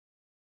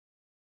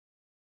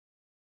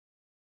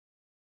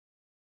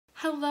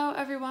Hello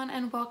everyone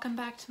and welcome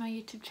back to my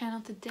YouTube channel.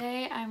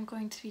 Today I'm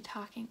going to be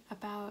talking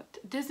about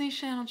a Disney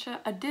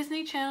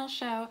Channel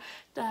show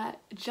that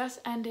just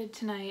ended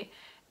tonight,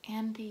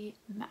 Andi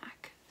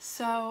Mack.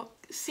 So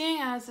seeing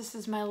as this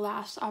is my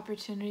last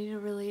opportunity to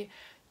really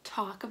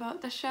talk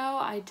about the show,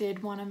 I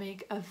did want to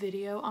make a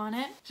video on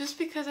it just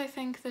because I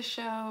think the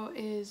show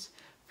is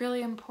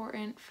really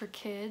important for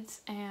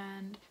kids,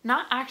 and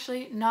not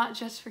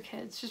just for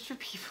kids, just for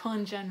people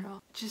in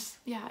general.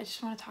 I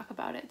just want to talk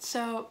about it.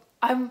 So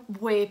I'm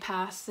way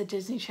past the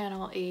Disney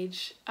Channel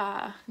age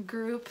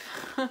group.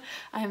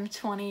 I'm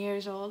 20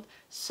 years old.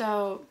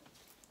 So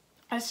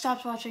I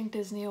stopped watching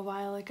Disney a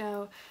while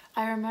ago.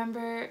 I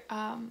remember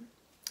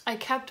I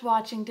kept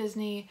watching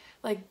Disney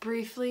like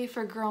briefly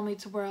for Girl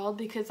Meets World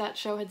because that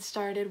show had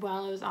started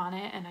while I was on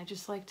it, and I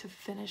just like to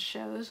finish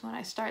shows when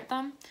I start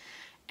them.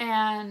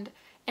 And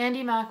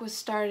Andi Mack was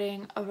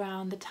starting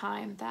around the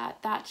time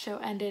that that show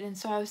ended, and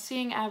so I was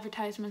seeing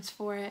advertisements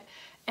for it,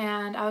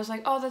 and I was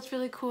like, oh, that's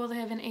really cool, they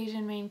have an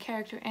Asian main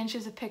character and she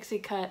has a pixie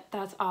cut,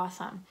 that's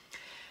awesome.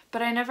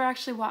 But I never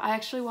actually I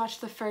actually watched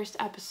the first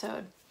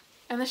episode,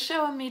 and the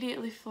show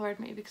immediately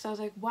floored me because I was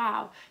like,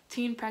 wow,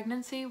 teen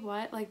pregnancy,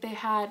 what? Like, they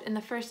had, in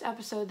the first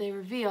episode they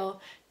reveal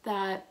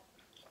that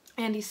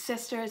Andi's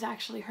sister is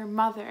actually her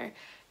mother,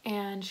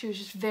 and she was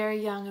just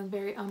very young and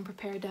very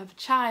unprepared to have a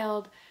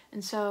child,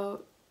 and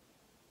so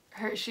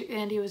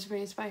Andi was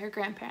raised by her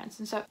grandparents.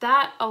 And so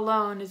that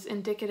alone is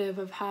indicative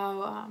of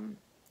how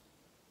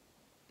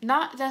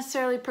not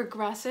necessarily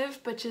progressive,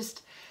 but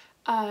just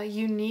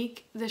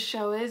unique the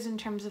show is in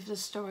terms of the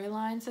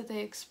storylines that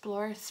they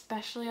explore,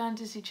 especially on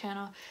Disney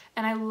Channel.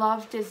 And I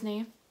love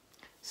Disney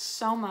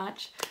so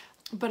much,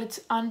 but it's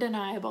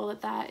undeniable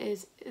that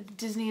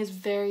Disney is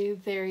very,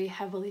 very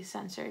heavily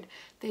censored.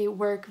 They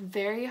work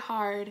very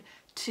hard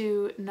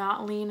to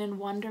not lean in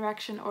one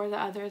direction or the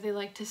other. They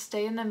like to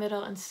stay in the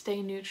middle and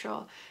stay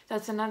neutral.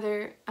 That's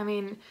another, I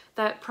mean,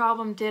 that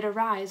problem did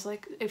arise,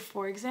 like if,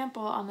 for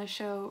example, on the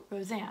show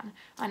Roseanne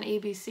on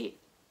ABC.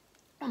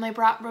 When they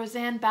brought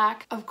Roseanne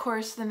back, of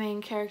course the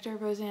main character,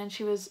 Roseanne,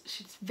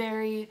 she's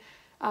very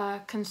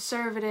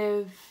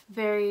conservative,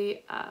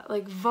 very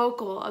like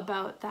vocal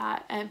about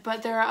that,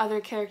 but there are other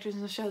characters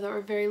in the show that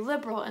were very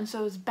liberal, and so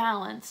it was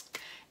balanced.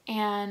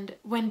 And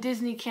when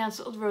Disney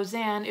canceled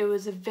Roseanne, it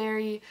was a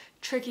very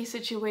tricky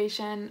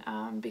situation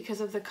because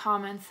of the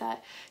comments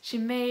that she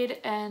made,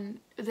 and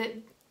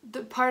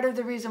the part of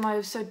the reason why it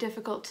was so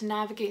difficult to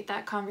navigate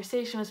that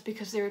conversation was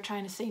because they were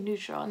trying to stay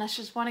neutral. And that's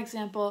just one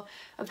example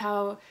of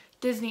how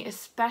Disney,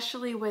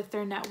 especially with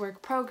their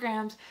network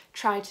programs,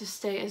 try to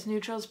stay as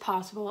neutral as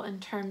possible in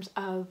terms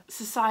of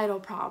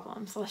societal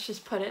problems. Let's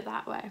just put it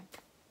that way.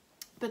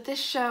 But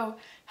this show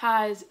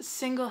has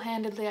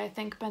single-handedly, I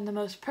think, been the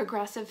most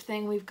progressive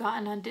thing we've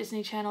gotten on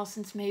Disney Channel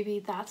since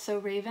maybe That's So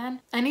Raven.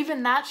 And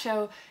even that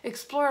show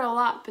explored a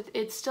lot, but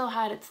it still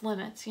had its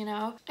limits, you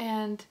know?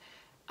 And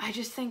I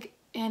just think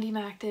Andi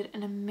Mack did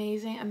an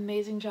amazing,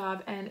 amazing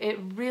job, and it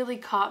really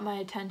caught my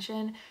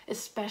attention,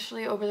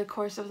 especially over the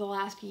course of the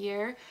last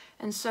year.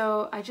 And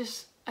so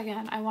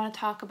again, I want to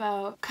talk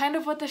about kind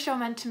of what the show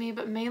meant to me,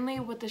 but mainly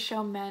what the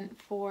show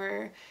meant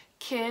for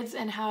kids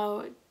and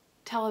how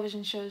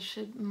television shows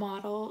should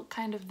model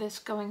kind of this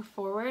going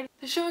forward.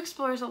 The show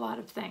explores a lot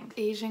of things.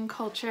 Asian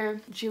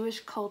culture, Jewish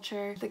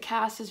culture. The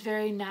cast is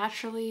very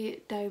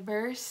naturally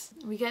diverse.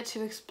 We get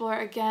to explore,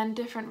 again,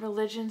 different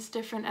religions,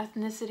 different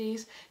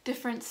ethnicities,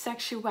 different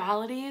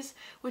sexualities,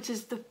 which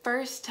is the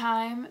first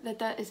time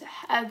that has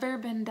ever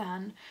been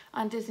done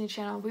on Disney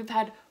Channel. We've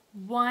had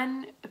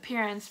one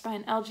appearance by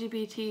an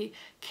LGBT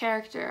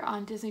character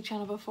on Disney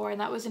Channel before,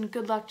 and that was in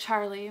Good Luck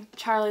Charlie.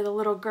 Charlie, the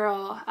little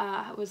girl,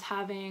 was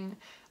having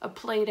a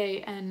play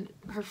date, and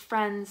her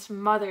friends'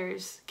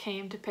 mothers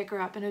came to pick her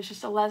up, and it was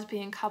just a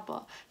lesbian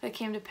couple that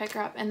came to pick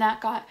her up, and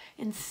that got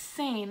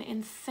insane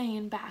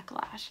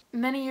backlash.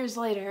 Many years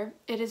later,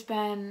 it has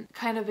been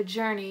kind of a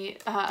journey.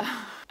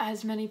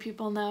 As many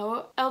people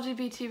know,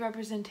 LGBT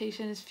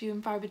representation is few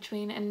and far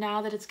between, and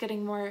now that it's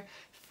getting more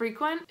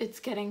frequent, it's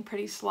getting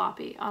pretty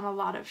sloppy on a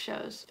lot of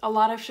shows. A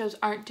lot of shows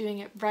aren't doing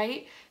it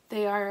right.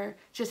 They are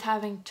just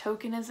having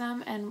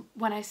tokenism, and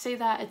when I say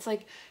that, it's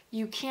like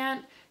you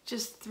can't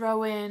just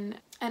throw in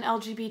an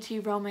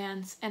LGBT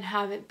romance and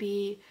have it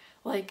be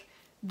like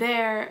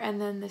there and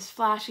then this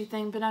flashy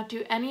thing, but not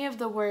do any of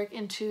the work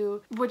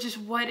into which is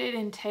what it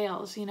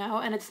entails, you know?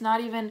 And it's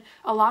not even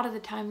a lot of the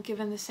time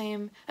given the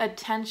same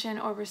attention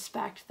or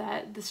respect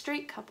that the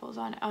straight couples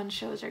on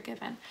shows are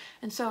given.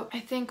 And so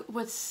I think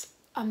what's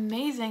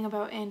amazing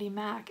about Andi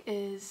Mack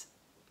is,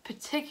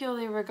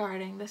 particularly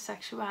regarding the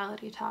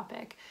sexuality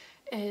topic,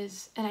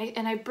 is,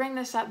 and I bring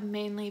this up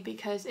mainly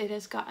because it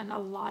has gotten a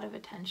lot of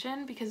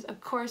attention, because of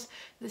course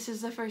this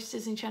is the first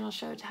Disney Channel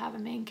show to have a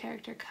main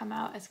character come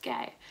out as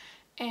gay,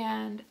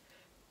 and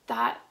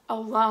that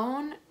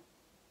alone,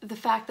 the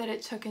fact that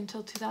it took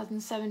until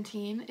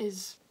 2017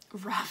 is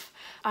rough.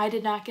 I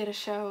did not get a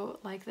show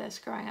like this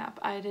growing up.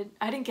 I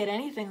didn't get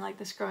anything like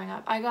this growing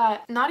up. I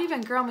got not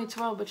even Girl Meets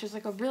World, which is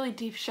like a really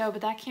deep show,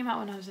 but that came out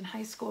when I was in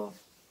high school.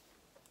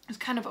 was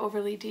kind of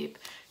overly deep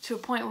to a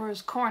point where it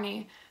was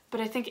corny.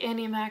 But I think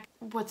Andi Mack,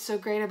 what's so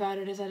great about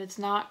it is that it's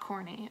not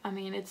corny. I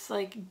mean, it's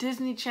like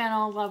Disney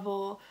Channel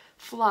level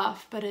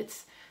fluff, but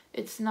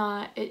it's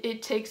not,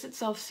 it takes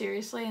itself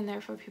seriously, and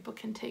therefore people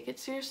can take it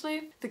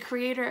seriously. The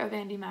creator of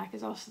Andi Mack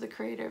is also the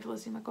creator of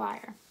Lizzie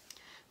McGuire.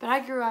 But I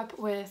grew up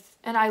with,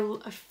 and I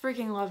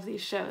freaking love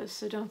these shows,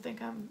 so don't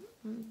think I'm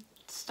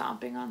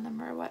stomping on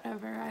them or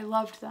whatever. I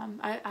loved them.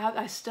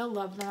 I still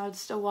love them. I would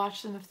still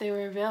watch them if they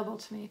were available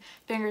to me.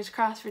 Fingers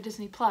crossed for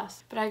Disney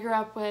Plus. But I grew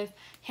up with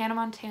Hannah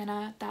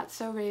Montana, That's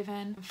So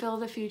Raven, Phil of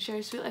the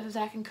Future, Sweet Life of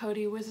Zack and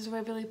Cody, Wizards of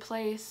Waverly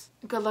Place,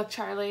 Good Luck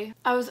Charlie.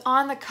 I was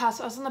on the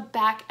cusp, I was on the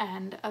back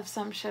end of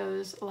some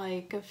shows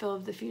like Phil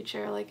of the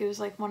Future. Like, it was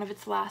like one of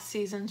its last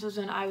seasons was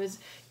when I was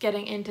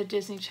getting into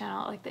Disney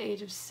Channel at like the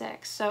age of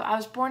 6. So I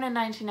was born in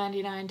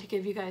 1999, to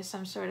give you guys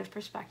some sort of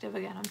perspective.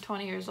 Again, I'm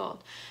 20 years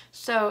old.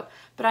 So,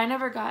 but I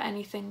never got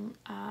anything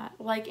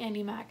like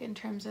Andi Mack in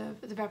terms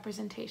of the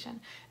representation.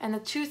 And the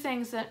two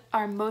things that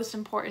are most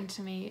important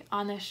to me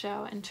on this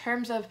show in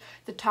terms of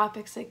the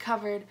topics they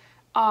covered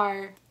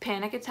are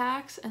panic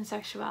attacks and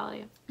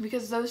sexuality,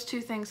 because those two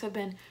things have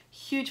been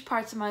huge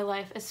parts of my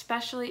life,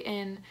 especially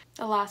in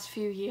the last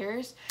few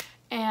years,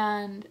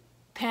 and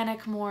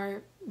panic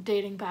more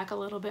dating back a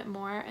little bit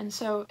more. And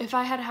so if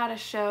I had had a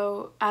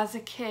show as a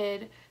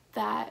kid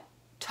that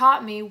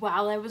taught me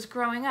while I was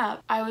growing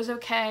up, I was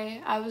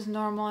okay, I was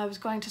normal, I was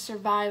going to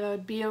survive, I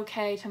would be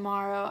okay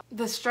tomorrow.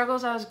 The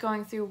struggles I was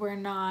going through were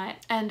not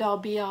end all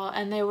be all,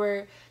 and they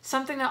were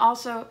something that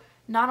also,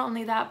 not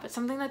only that, but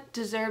something that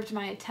deserved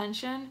my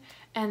attention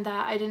and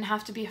that I didn't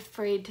have to be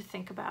afraid to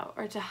think about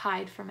or to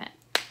hide from it.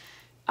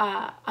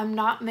 I'm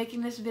not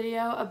making this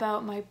video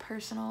about my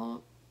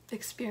personal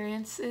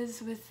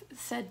experiences with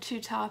said two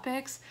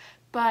topics,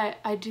 but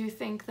I do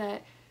think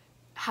that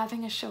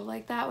having a show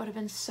like that would have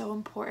been so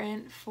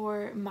important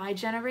for my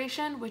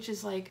generation, which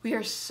is like, we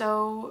are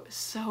so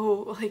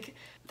like,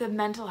 the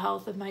mental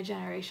health of my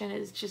generation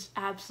is just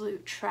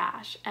absolute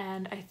trash.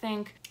 And I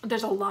think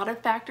there's a lot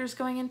of factors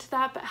going into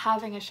that, but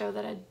having a show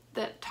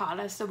that taught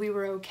us that we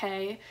were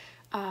okay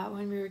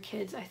when we were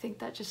kids, I think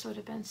that just would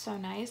have been so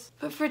nice.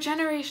 But for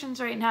generations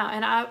right now,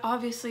 and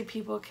obviously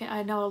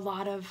I know a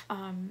lot of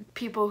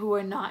people who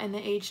are not in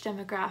the age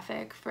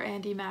demographic for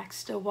Andi Mack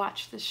still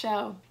watch the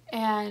show.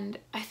 And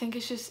I think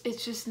it's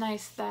just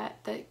nice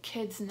that the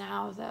kids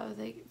now, though,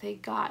 they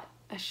got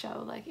a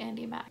show like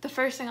Andi Mack. The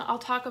first thing I'll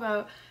talk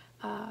about,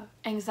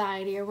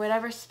 anxiety or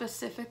whatever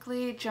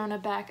specifically Jonah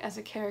Beck as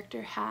a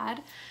character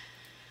had,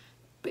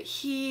 but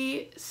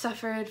he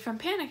suffered from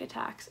panic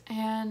attacks,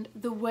 and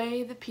the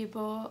way that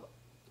people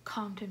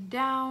calmed him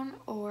down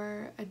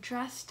or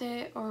addressed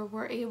it or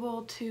were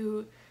able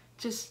to,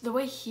 just the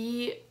way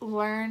he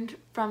learned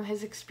from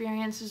his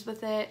experiences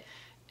with it.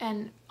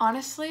 And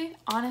honestly,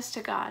 honest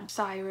to God,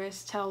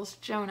 Cyrus tells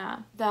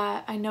Jonah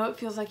that, I know it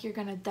feels like you're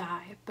gonna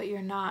die, but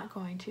you're not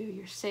going to,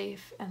 you're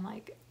safe. And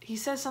like, he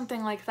says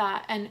something like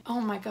that, and oh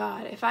my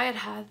God, if I had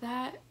had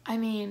that, I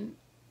mean,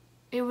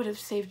 it would have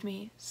saved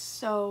me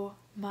so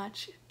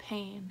much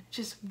pain.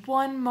 Just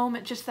one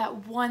moment, just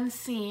that one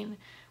scene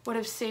would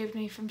have saved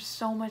me from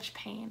so much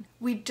pain.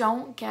 We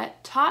don't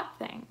get taught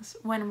things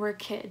when we're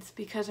kids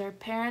because our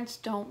parents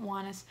don't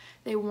want us.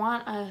 They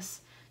want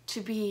us to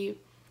be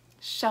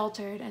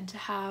sheltered and to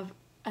have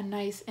a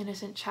nice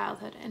innocent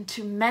childhood, and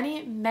to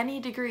many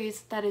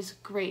degrees that is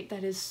great,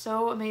 that is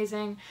so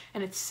amazing,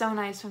 and it's so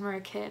nice when we're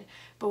a kid.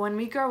 But when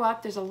we grow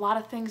up, there's a lot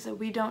of things that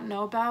we don't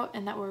know about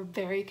and that we're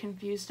very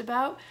confused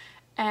about,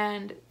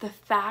 and the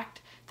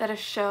fact that a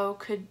show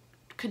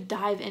could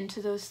dive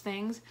into those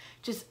things,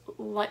 just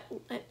like,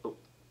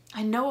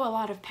 I know a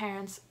lot of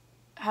parents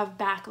have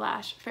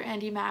backlash for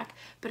Andi Mack,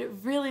 but it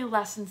really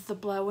lessens the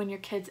blow when your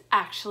kids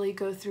actually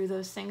go through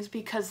those things,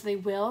 because they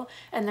will,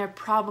 and they're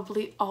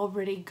probably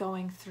already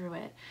going through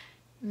it.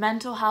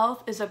 Mental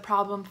health is a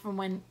problem from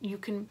when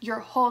your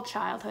whole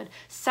childhood.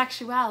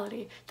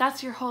 Sexuality,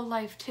 that's your whole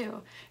life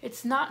too.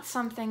 It's not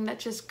something that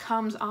just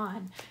comes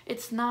on.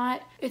 It's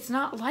not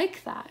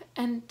like that.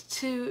 And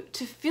to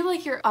feel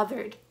like you're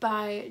othered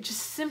by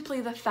just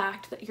simply the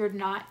fact that you're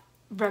not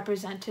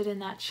represented in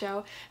that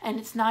show, and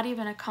it's not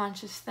even a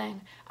conscious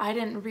thing. I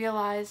didn't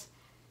realize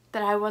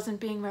that I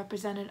wasn't being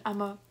represented.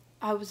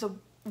 I was a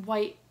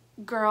white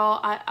girl.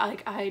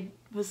 I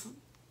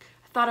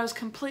thought I was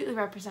completely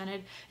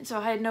represented, and so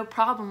I had no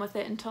problem with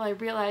it until I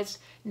realized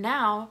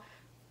now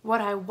what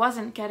I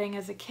wasn't getting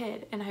as a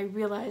kid, and I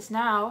realize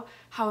now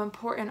how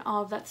important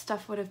all of that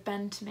stuff would have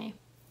been to me.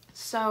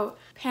 So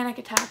panic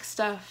attack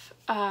stuff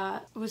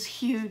was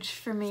huge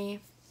for me.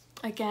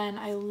 Again,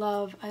 I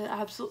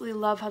absolutely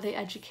love how they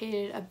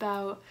educated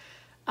about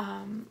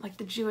like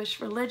the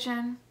Jewish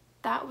religion.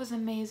 That was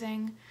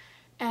amazing.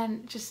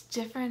 And just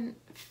different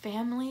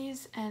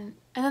families, and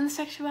then the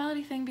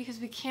sexuality thing, because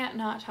we can't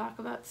not talk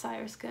about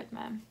Cyrus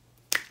Goodman,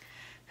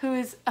 who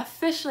is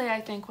officially,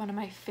 I think, one of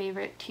my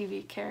favorite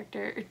TV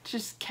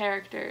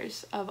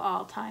characters of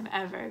all time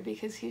ever,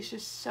 because he's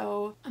just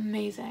so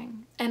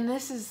amazing. And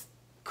this is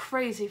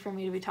crazy for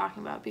me to be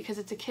talking about because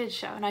it's a kids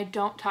show, and I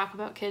don't talk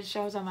about kids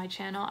shows on my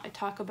channel. I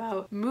talk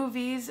about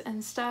movies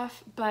and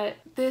stuff, but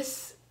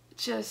this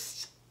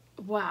just,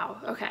 wow.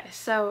 Okay,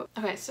 so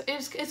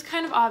it's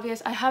kind of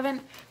obvious. I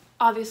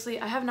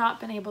have not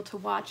been able to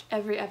watch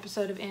every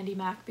episode of Andi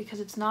Mack because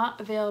it's not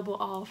available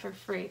all for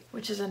free,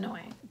 which is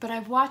annoying. But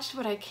I've watched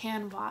what I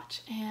can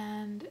watch,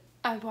 and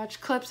I've watched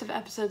clips of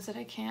episodes that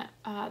I can't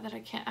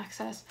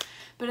access.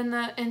 But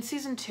in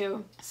season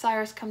 2,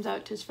 Cyrus comes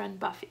out to his friend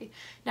Buffy.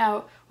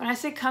 Now, when I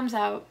say comes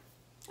out,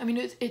 I mean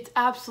it's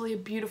absolutely a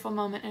beautiful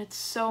moment, and it's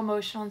so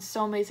emotional and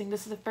so amazing.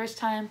 This is the first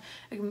time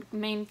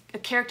a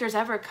character's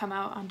ever come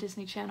out on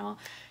Disney Channel,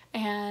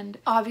 and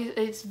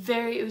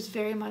obviously it was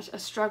very much a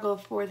struggle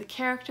for the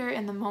character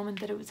in the moment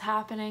that it was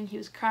happening. He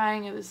was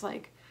crying. It was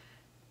like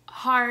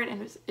hard,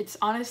 and it's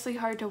honestly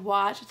hard to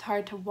watch. It's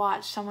hard to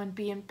watch someone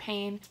be in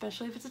pain,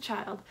 especially if it's a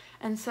child.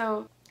 And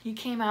so he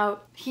came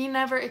out. He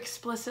never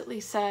explicitly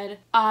said,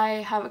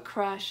 I have a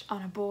crush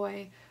on a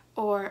boy,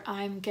 or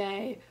I'm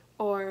gay,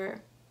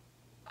 or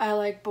I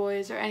like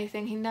boys, or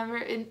anything.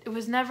 It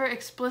was never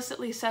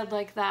explicitly said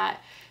like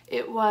that.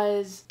 It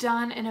was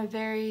done in a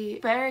very,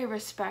 very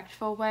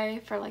respectful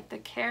way for like the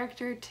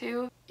character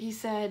too. He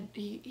said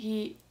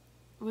he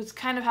was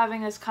kind of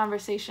having this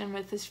conversation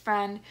with his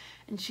friend,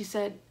 and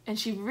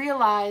she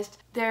realized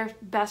their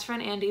best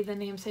friend Andi, the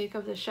namesake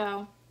of the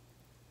show,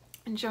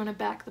 and Jonah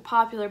Beck, the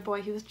popular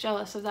boy, he was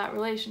jealous of that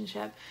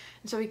relationship.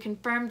 And so he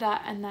confirmed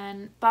that, and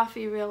then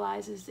Buffy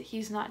realizes that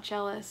he's not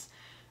jealous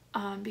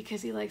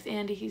because he likes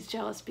Andi. He's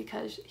jealous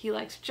because he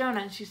likes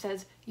Jonah, and she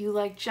says, you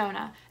like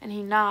Jonah? And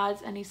he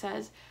nods and he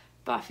says,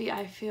 Buffy,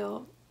 I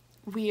feel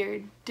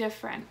weird,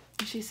 different.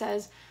 And she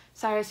says,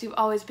 Cyrus, you've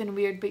always been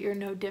weird, but you're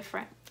no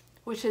different.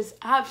 Which is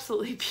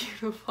absolutely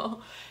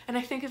beautiful. And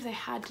I think if they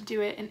had to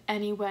do it in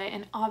any way,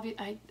 and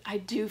I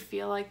do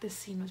feel like this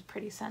scene was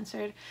pretty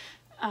censored,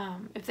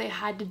 if they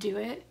had to do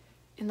it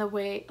in the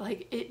way,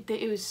 like,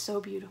 it was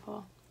so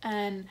beautiful.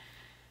 And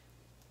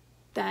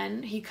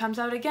then he comes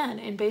out again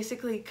in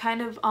basically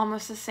kind of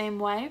almost the same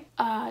way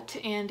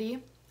to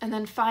Andi. And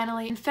then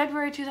finally, in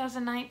February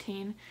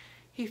 2019,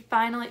 he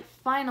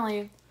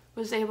finally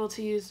was able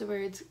to use the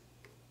words,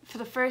 for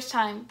the first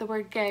time, the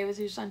word gay was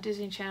used on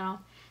Disney Channel.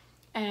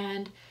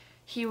 And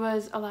he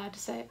was allowed to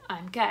say,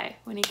 I'm gay,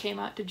 when he came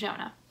out to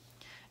Jonah.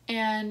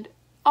 And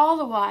all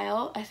the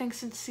while, I think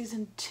since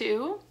season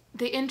 2,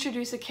 they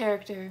introduce a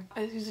character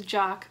who's a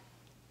jock,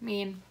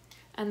 mean,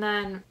 and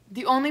then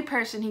the only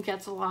person he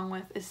gets along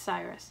with is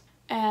Cyrus.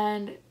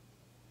 And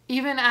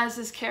even as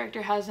this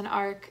character has an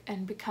arc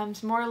and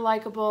becomes more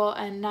likable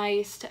and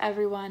nice to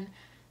everyone,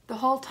 the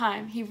whole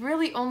time he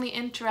really only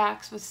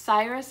interacts with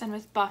Cyrus and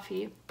with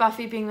Buffy.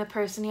 Buffy being the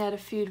person he had a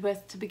feud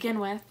with to begin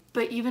with.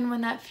 But even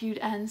when that feud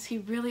ends, he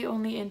really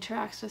only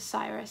interacts with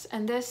Cyrus.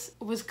 And this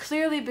was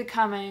clearly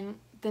becoming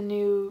the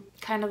new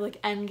kind of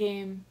like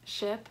endgame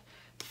ship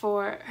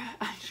for,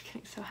 I'm just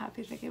getting so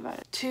happy thinking about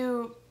it.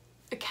 To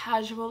a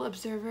casual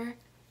observer,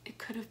 it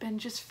could have been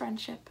just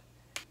friendship.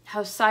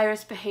 How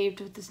Cyrus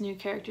behaved with this new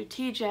character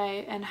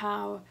TJ, and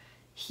how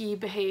he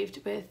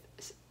behaved with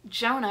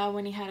Jonah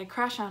when he had a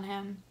crush on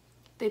him.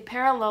 They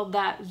paralleled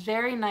that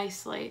very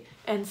nicely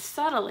and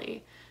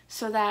subtly,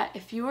 so that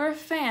if you were a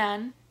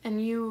fan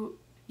and you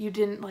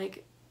didn't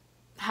like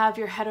have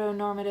your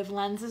heteronormative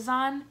lenses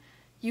on,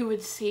 you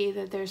would see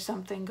that there's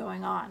something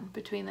going on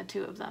between the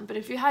two of them. But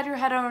if you had your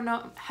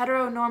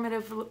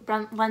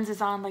heteronormative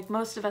lenses on, like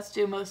most of us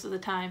do most of the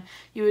time,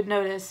 you would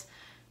notice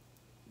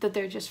that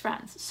they're just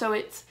friends. So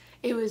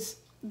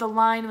the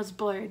line was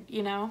blurred,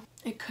 you know?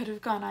 It could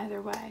have gone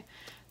either way.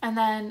 And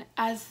then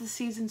as the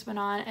seasons went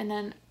on, and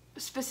then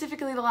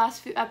specifically the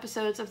last few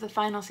episodes of the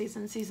final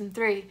season, season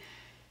 3,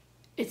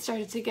 it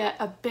started to get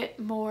a bit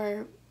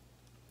more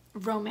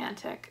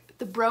romantic.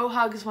 The bro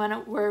hugs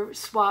were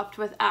swapped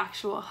with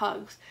actual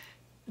hugs.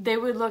 They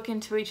would look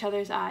into each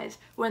other's eyes.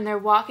 When they're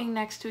walking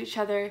next to each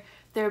other,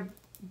 they're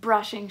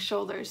brushing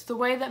shoulders. The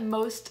way that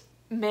most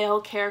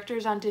male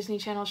characters on Disney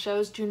Channel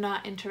shows do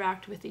not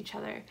interact with each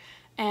other.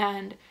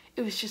 And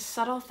it was just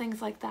subtle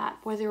things like that,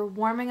 where they were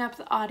warming up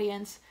the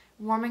audience,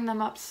 warming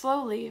them up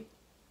slowly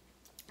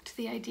to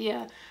the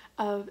idea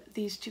of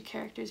these two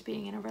characters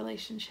being in a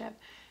relationship.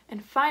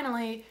 And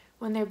finally,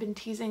 when they've been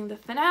teasing the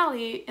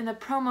finale, in the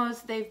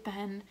promos they've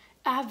been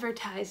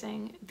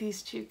advertising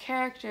these two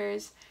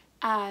characters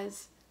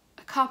as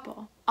a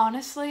couple.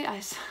 Honestly,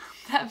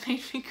 that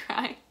made me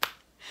cry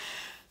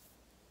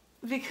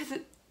because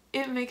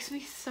it makes me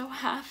so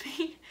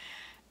happy,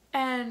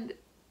 and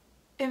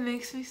it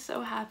makes me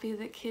so happy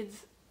that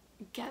kids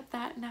get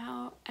that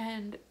now,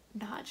 and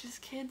not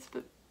just kids,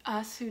 but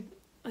us who,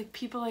 like,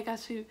 people like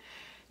us who,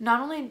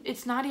 not only,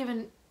 it's not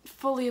even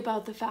fully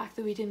about the fact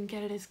that we didn't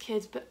get it as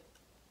kids, but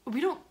we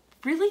don't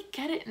really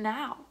get it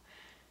now.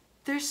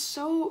 There's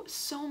so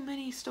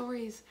many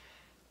stories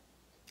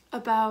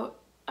about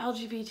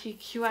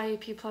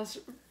LGBTQIA+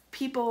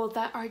 people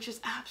that are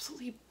just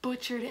absolutely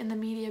butchered in the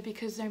media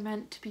because they're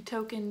meant to be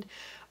tokened,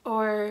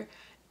 or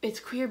it's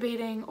queer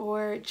baiting,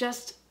 or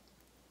just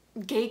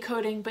gay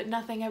coding, but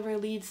nothing ever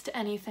leads to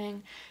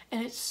anything,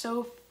 and it's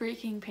so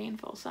freaking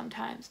painful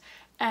sometimes.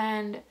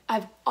 And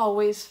I've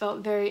always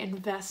felt very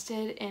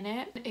invested in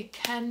it. It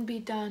can be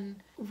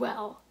done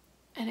well,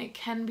 and it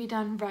can be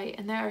done right,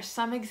 and there are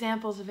some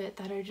examples of it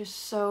that are just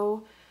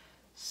so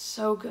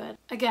good.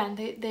 Again,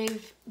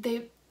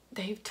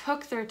 they've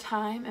took their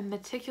time and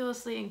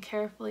meticulously and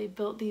carefully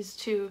built these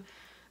two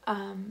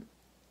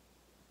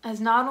as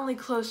not only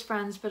close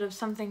friends, but of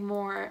something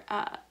more,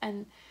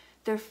 and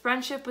their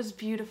friendship was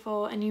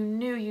beautiful, and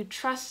you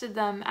trusted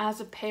them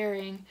as a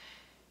pairing,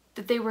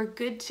 that they were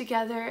good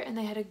together and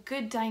they had a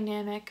good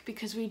dynamic,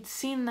 because we'd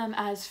seen them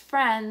as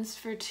friends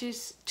for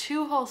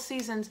two whole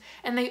seasons,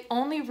 and they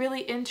only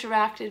really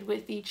interacted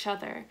with each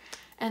other.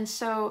 And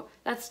so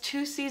that's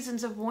 2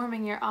 seasons of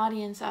warming your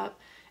audience up,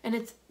 and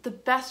it's the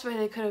best way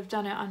they could have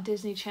done it on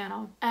Disney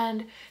Channel.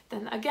 And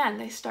then again,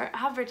 they start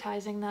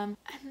advertising them,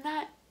 and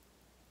that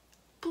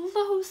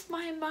blows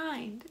my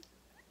mind.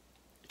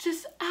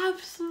 Just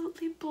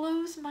absolutely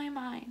blows my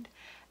mind.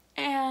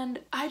 And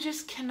I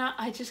just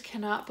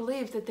cannot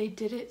believe that they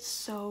did it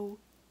so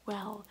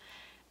well.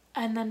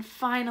 And then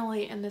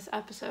finally in this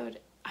episode,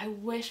 I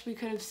wish we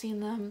could have seen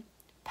them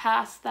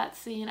past that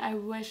scene. I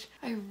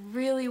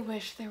really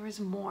wish there was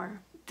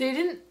more. They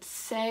didn't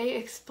say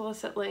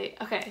explicitly.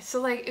 Okay,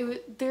 so like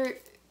they're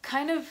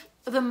kind of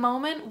the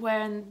moment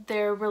when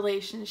their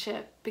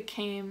relationship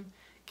became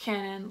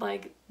canon,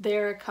 like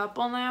they're a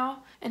couple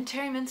now, and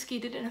Terry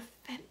Minsky did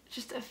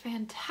just a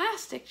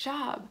fantastic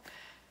job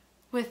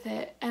with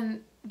it,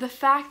 and the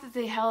fact that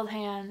they held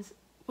hands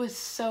was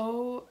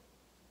so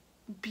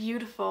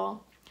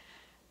beautiful.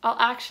 I'll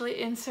actually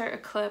insert a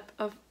clip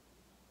of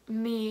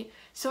me.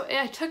 So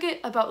I took it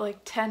about like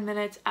 10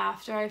 minutes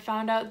after I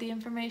found out the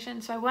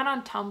information. So I went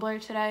on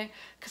Tumblr today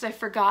because I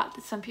forgot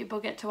that some people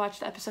get to watch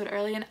the episode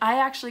early, and I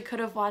actually could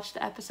have watched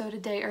the episode a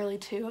day early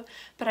too,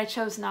 but I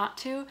chose not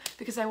to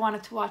because I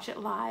wanted to watch it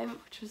live,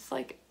 which was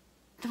like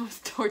the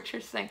most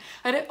torturous thing.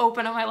 I had to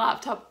open up my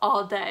laptop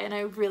all day, and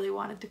I really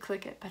wanted to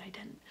click it, but I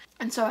didn't.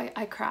 And so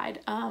I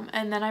cried.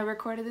 And then I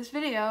recorded this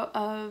video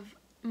of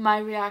my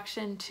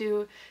reaction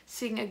to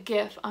seeing a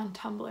GIF on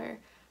Tumblr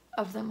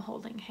of them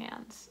holding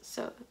hands.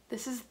 So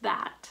this is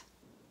that.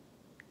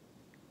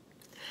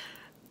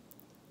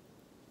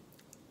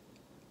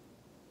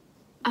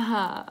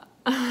 I'm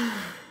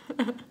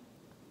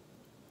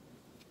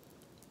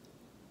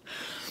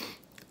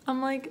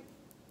like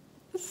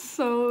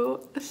so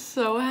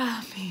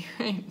happy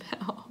right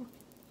now.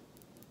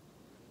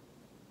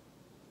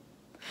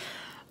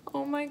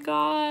 Oh my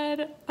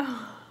god.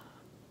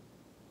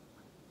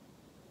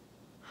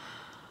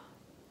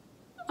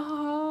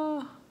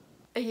 Oh.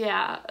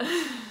 Yeah.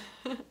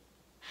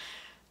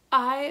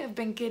 I have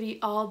been giddy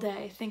all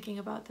day thinking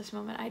about this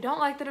moment. I don't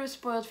like that it was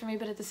spoiled for me,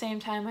 but at the same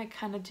time I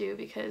kind of do,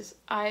 because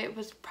I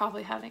was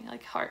probably having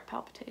like heart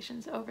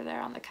palpitations over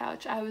there on the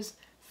couch. I was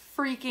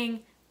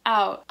freaking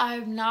out.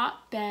 I've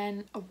not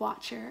been a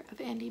watcher of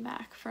Andi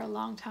Mack for a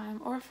long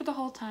time, or for the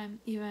whole time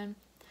even,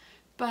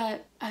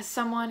 but as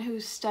someone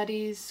who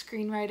studies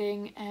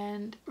screenwriting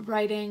and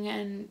writing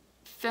and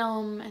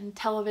film and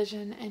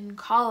television in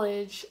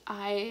college,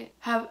 I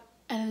have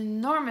an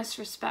enormous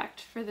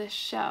respect for this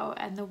show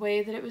and the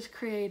way that it was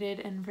created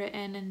and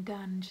written and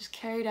done, just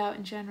carried out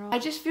in general. I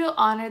just feel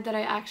honored that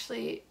I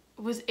actually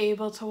was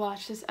able to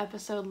watch this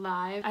episode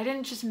live. I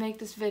didn't just make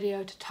this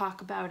video to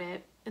talk about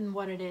it and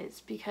what it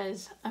is,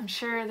 because I'm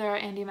sure there are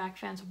Andi Mack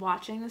fans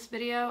watching this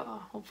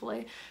video,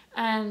 hopefully,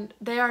 and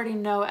they already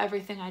know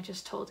everything I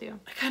just told you.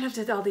 I kind of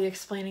did all the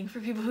explaining for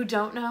people who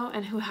don't know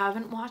and who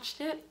haven't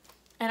watched it.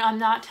 And I'm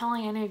not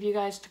telling any of you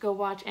guys to go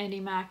watch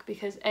Andi Mack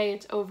because A,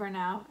 it's over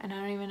now, and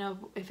I don't even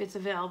know if it's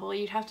available.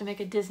 You'd have to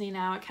make a Disney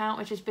Now account,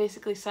 which is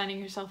basically signing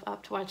yourself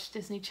up to watch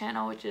Disney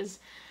Channel, which is...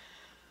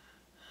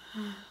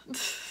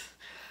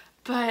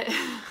 But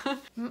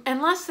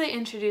unless they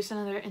introduce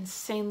another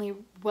insanely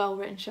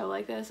well-written show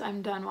like this,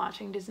 I'm done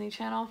watching Disney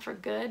Channel for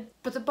good.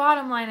 But the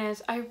bottom line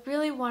is, I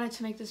really wanted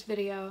to make this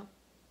video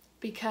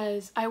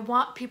because I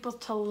want people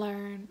to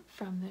learn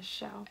from this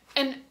show.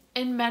 And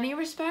in many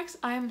respects,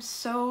 I'm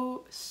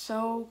so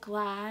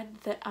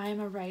glad that I'm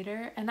a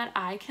writer and that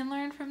I can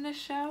learn from this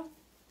show,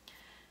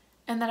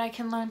 and that I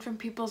can learn from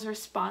people's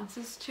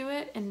responses to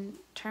it in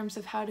terms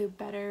of how to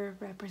better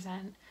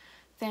represent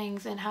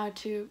things and how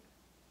to...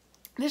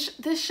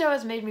 This show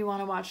has made me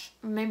want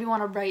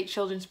to write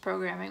children's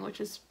programming,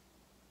 which is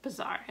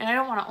bizarre. And I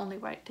don't want to only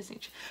write Disney,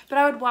 but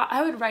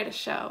I would write a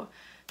show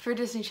for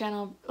Disney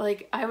Channel.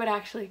 Like, I would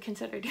actually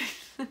consider doing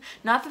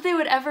not that they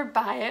would ever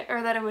buy it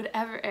or that it would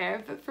ever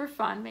air, but for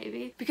fun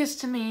maybe. Because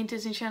to me,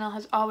 Disney Channel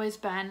has always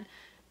been,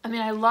 I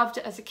mean, I loved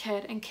it as a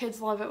kid, and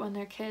kids love it when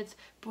they're kids,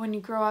 but when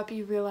you grow up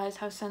you realize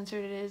how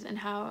censored it is and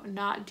how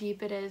not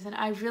deep it is, and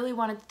I really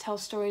wanted to tell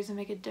stories and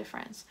make a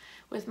difference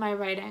with my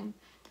writing.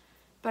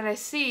 But I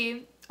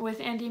see with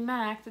Andi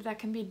Mack that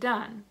can be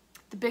done.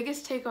 The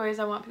biggest takeaways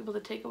I want people to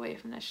take away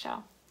from this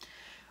show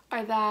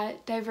are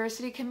that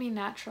diversity can be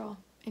natural,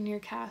 in your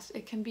cast.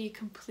 It can be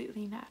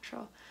completely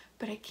natural,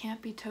 but it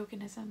can't be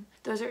tokenism.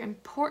 Those are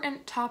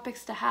important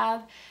topics to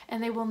have,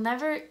 and people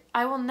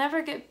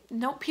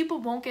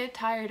won't get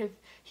tired of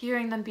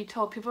hearing them be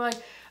told. People are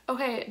like,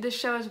 okay, this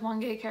show has one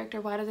gay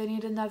character, why do they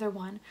need another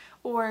one?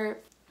 Or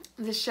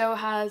the show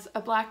has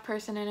a black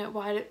person in it,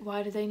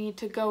 why do they need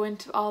to go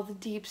into all the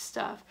deep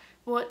stuff?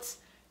 Well, it's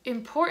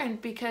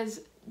important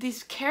because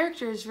these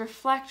characters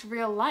reflect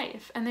real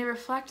life and they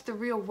reflect the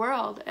real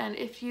world, and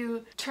if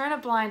you turn a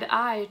blind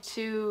eye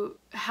to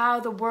how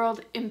the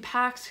world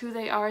impacts who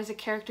they are as a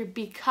character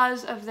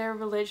because of their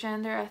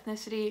religion, their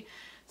ethnicity,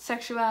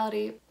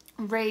 sexuality,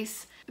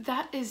 race,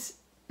 that is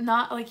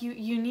not like,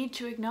 you need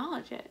to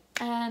acknowledge it.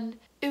 And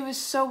it was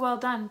so well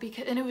done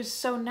and it was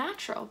so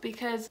natural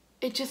because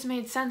it just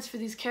made sense for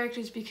these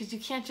characters, because you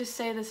can't just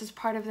say this is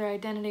part of their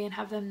identity and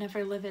have them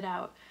never live it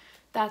out.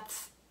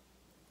 That's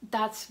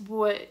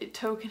what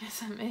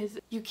tokenism is.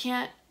 You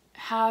can't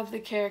have the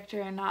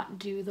character and not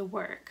do the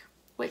work.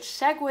 Which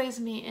segues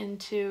me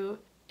into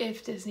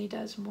if Disney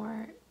does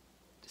more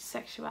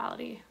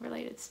sexuality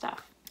related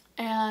stuff.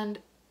 And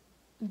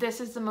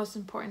this is the most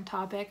important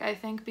topic, I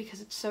think,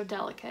 because it's so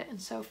delicate and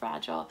so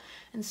fragile,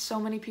 and so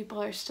many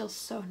people are still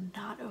so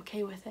not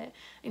okay with it.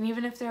 And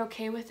even if they're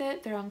okay with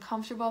it, they're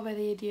uncomfortable by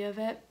the idea of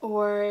it,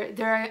 or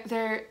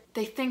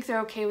they think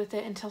they're okay with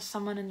it until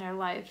someone in their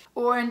life,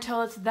 or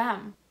until it's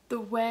them.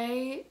 The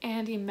way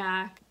Andi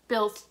Mack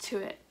built to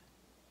it.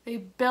 They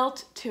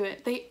built to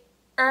it. They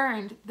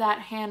earned that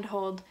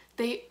handhold.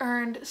 They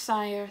earned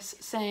Cyrus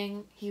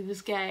saying he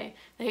was gay.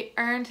 They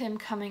earned him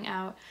coming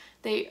out.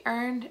 They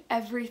earned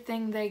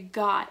everything they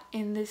got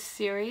in this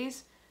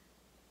series.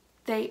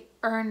 They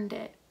earned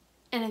it.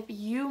 And if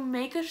you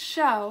make a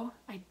show,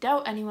 I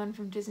doubt anyone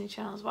from Disney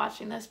Channel is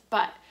watching this,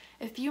 but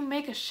if you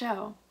make a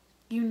show,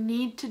 you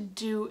need to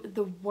do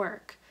the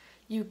work.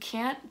 You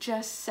can't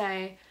just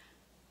say,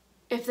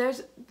 if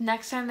there's,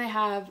 next time they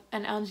have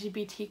an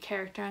LGBT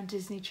character on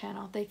Disney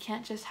Channel, they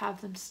can't just have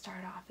them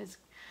start off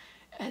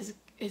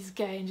as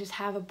gay and just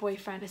have a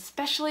boyfriend,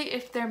 especially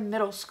if they're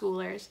middle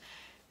schoolers.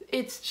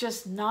 It's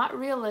just not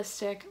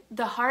realistic.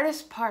 The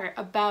hardest part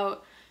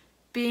about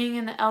being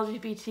in the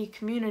LGBT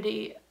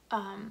community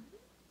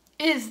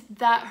is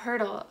that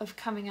hurdle of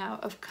coming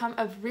out,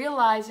 of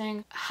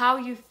realizing how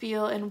you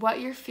feel and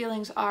what your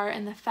feelings are,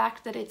 and the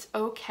fact that it's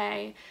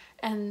okay,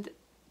 and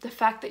the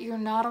fact that you're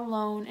not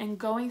alone, and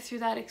going through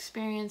that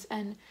experience.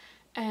 And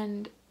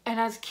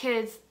as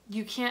kids,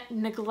 you can't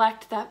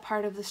neglect that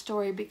part of the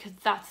story, because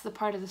that's the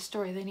part of the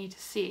story they need to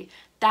see.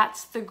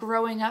 That's the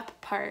growing up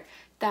part.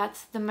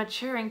 That's the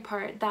maturing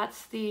part.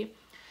 That's the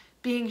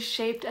being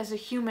shaped as a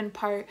human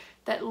part.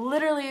 That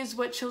literally is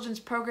what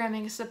children's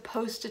programming is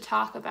supposed to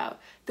talk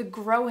about. The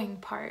growing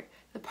part.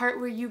 The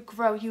part where you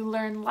grow, you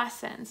learn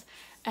lessons.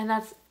 And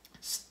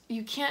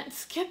you can't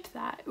skip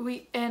that.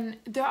 And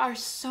there are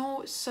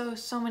so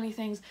many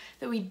things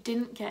that we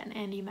didn't get in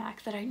Andi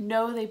Mack that I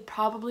know they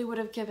probably would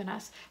have given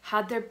us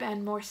had there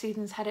been more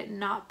seasons, had it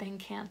not been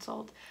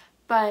canceled.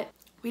 But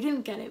we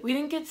didn't get it. We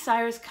didn't get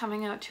Cyrus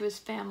coming out to his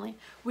family.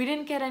 We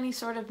didn't get any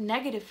sort of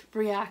negative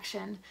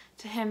reaction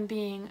to him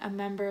being a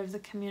member of the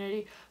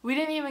community. We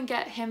didn't even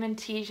get him and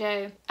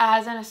TJ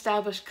as an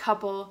established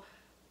couple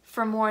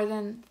for more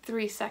than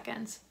 3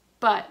 seconds.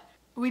 But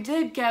we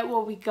did get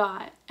what we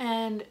got,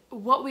 and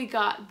what we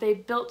got they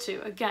built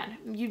to. Again,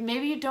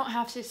 maybe you don't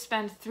have to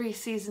spend 3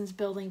 seasons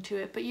building to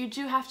it, but you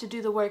do have to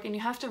do the work, and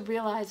you have to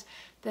realize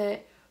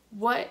that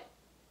what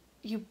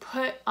you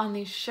put on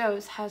these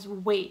shows has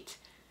weight.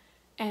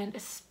 And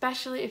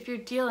especially if you're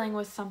dealing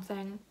with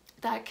something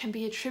that can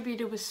be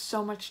attributed with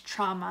so much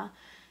trauma.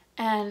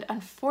 And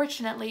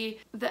unfortunately,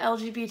 the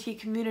LGBT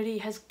community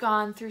has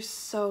gone through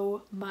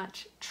so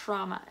much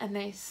trauma, and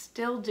they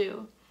still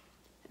do,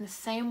 in the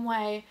same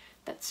way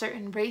that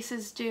certain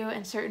races do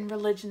and certain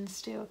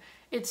religions do.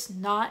 It's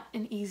not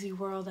an easy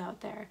world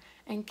out there,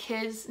 and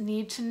kids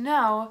need to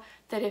know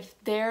that if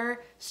they're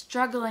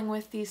struggling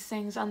with these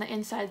things on the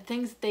inside,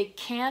 things they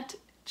can't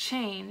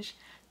change,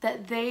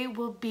 that they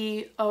will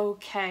be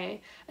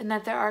okay, and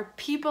that there are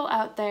people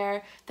out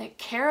there that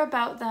care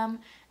about them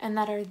and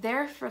that are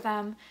there for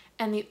them,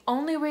 and the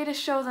only way to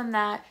show them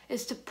that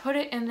is to put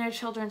it in their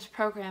children's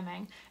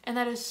programming. And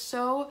that is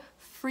so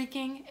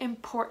freaking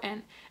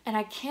important. And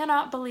I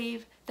cannot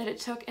believe that it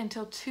took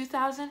until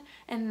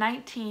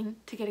 2019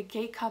 to get a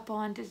gay couple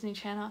on Disney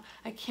Channel.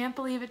 I can't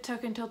believe it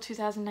took until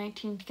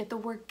 2019 to get the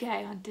word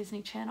gay on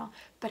Disney Channel,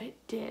 but it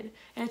did.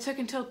 And it took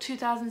until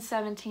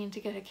 2017 to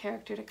get a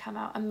character to come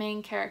out, a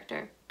main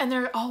character. And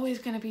there are always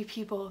going to be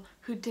people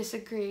who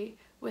disagree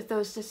with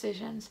those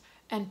decisions,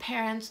 and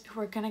parents who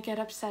are going to get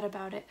upset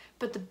about it.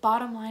 But the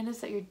bottom line is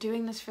that you're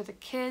doing this for the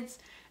kids,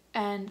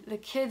 and the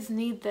kids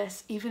need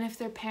this, even if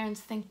their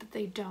parents think that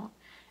they don't.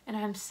 And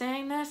I'm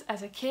saying this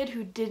as a kid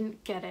who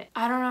didn't get it.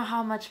 I don't know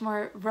how much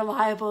more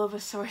reliable of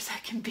a source I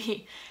can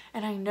be.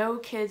 And I know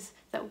kids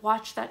that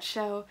watch that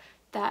show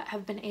that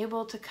have been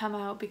able to come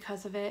out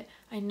because of it.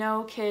 I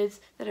know kids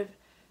that have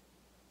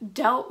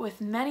dealt with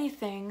many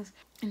things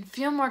and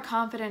feel more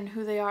confident in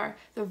who they are.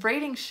 The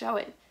ratings show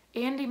it.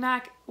 Andi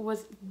Mack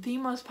was the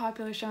most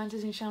popular show on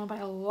Disney Channel by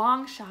a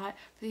long shot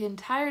for the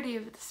entirety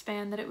of the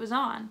span that it was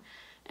on.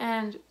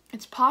 And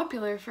it's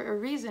popular for a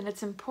reason.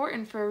 It's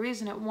important for a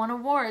reason. It won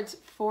awards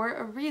for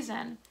a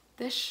reason.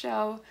 This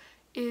show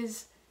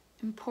is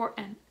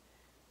important.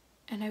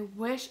 And I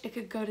wish it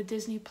could go to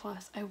Disney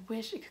Plus. I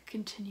wish it could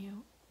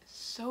continue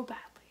so badly.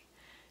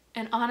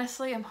 And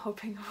honestly, I'm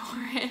hoping for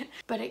it.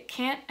 But it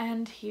can't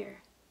end here.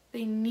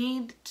 They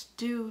need to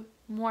do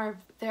more.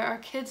 There are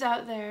kids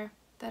out there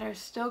that are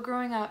still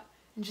growing up,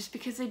 and just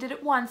because they did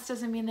it once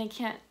doesn't mean they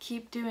can't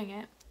keep doing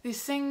it.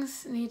 These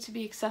things need to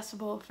be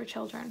accessible for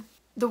children.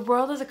 The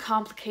world is a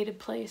complicated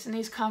place, and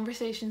these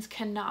conversations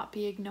cannot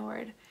be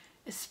ignored,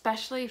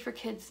 especially for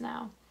kids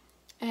now.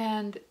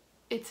 And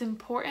it's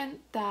important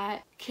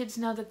that kids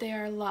know that they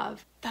are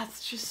loved.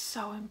 That's just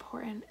so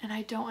important, and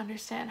I don't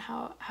understand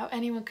how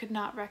anyone could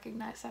not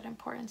recognize that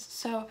importance.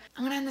 So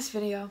I'm gonna end this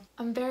video.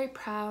 I'm very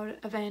proud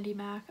of Andi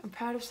Mack. I'm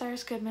proud of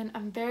Cyrus Goodman.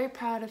 I'm very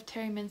proud of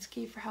Terry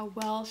Minsky for how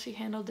well she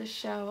handled this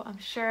show. I'm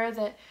sure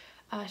that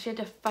she had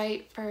to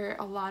fight for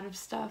a lot of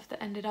stuff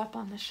that ended up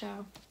on the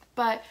show.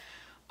 But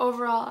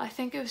overall, I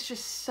think it was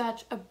just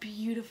such a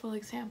beautiful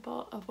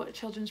example of what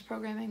children's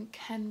programming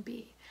can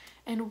be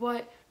and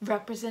what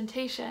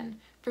representation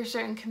for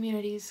certain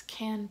communities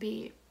can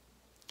be.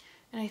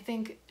 And I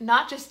think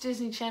not just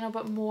Disney Channel,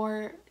 but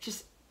more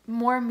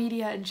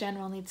media in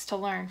general needs to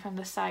learn from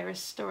the Cyrus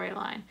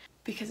storyline,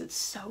 because it's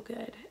so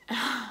good.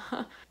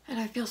 And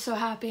I feel so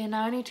happy, and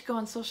now I need to go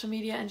on social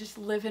media and just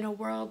live in a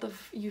world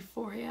of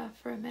euphoria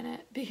for a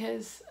minute,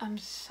 because I'm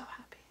so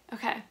happy.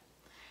 Okay,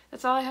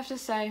 that's all I have to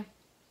say.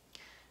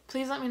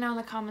 Please let me know in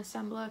the comments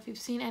down below if you've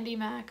seen Andi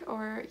Mack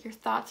or your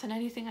thoughts on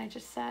anything I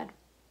just said.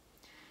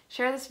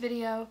 Share this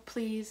video,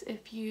 please,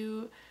 if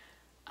you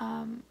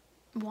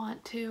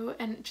want to,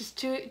 and just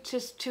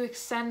to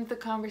extend the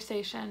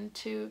conversation,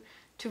 to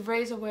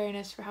raise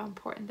awareness for how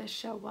important this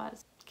show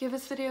was. Give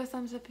this video a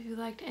thumbs up if you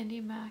liked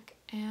Andi Mack,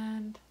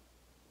 and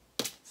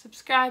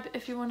subscribe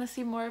if you want to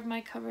see more of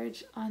my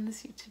coverage on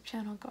this YouTube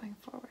channel going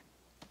forward.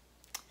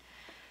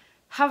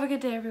 Have a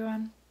good day,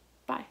 everyone.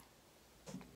 Bye.